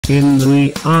In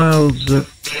the aisles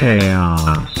of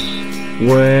chaos,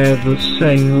 where the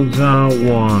sales are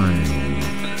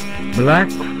wild, Black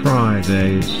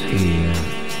Friday's here.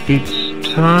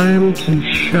 It's time to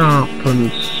shop and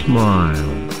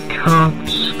smile.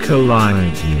 Carts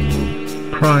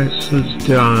colliding, prices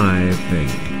diving.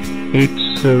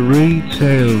 It's a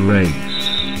retail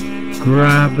race,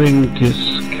 grabbing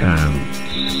discounts.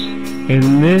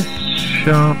 In this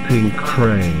shopping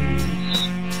craze,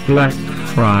 Black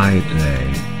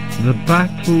Friday, the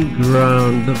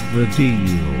battleground of the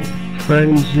deal,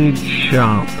 frenzied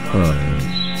shoppers,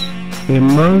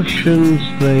 emotions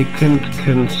they can't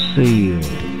conceal,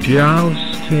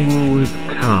 jousting with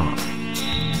carts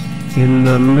in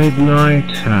the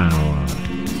midnight hour.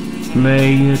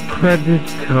 May your credit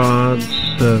cards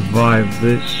survive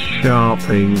this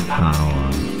shopping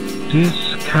power,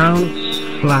 discounts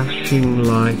flashing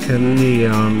like a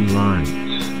neon light.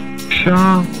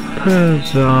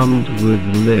 Shoppers armed with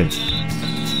lists,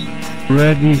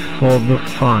 ready for the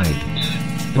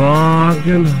fight.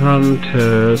 Bargain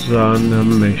hunters on a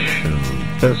mission,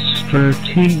 a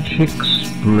strategic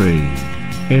spree.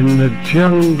 In the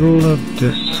jungle of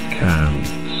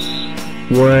discounts,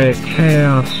 where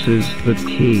chaos is the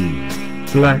key.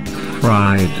 Black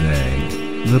Friday,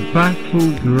 the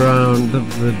battleground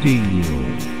of the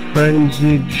deal.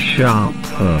 Frenzied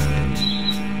shoppers,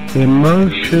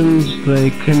 emotions they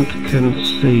can't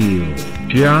conceal,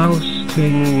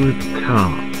 jousting with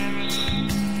carts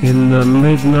in the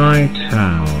midnight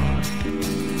hour.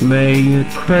 May your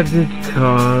credit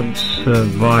cards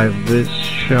survive this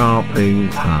shopping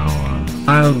power.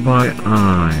 Aisle by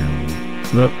aisle,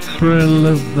 the thrill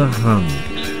of the hunt,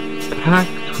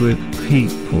 packed with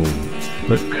people,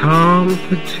 the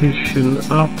competition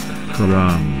up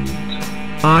front.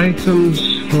 Items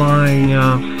flying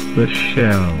off the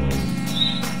shelves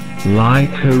like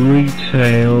a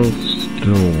retail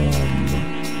storm.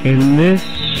 In this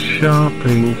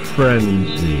shopping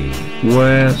frenzy,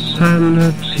 where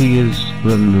sanity is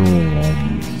the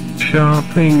norm,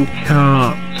 shopping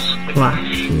carts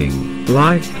clashing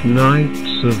like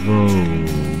knights of old.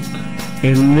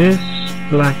 In this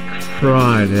Black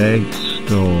Friday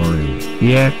story,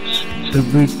 yet to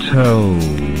be told,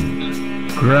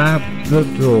 grab the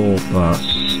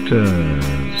doorbusters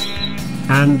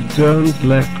and don't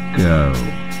let go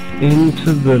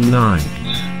into the night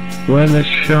when the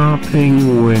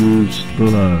shopping winds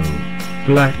blow.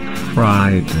 Black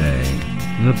Friday,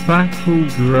 the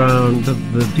battleground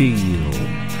of the deal.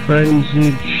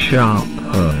 Frenzied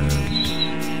shoppers,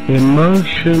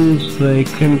 emotions they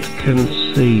can't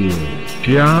conceal,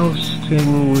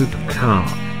 jousting with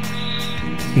carts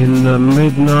in the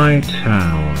midnight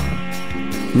hour.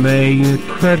 May your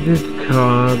credit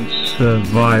cards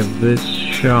survive this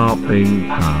shopping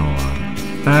power.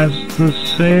 As the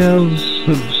sales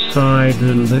subside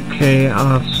and the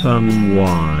chaos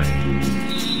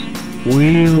unwinds,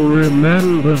 we'll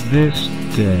remember this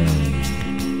day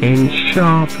in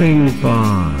shopping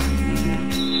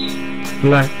binds.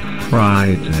 Black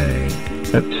Friday,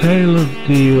 a tale of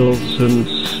deals and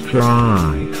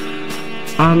strife.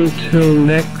 Until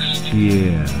next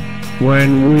year,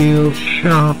 when we'll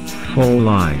shop for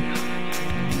life.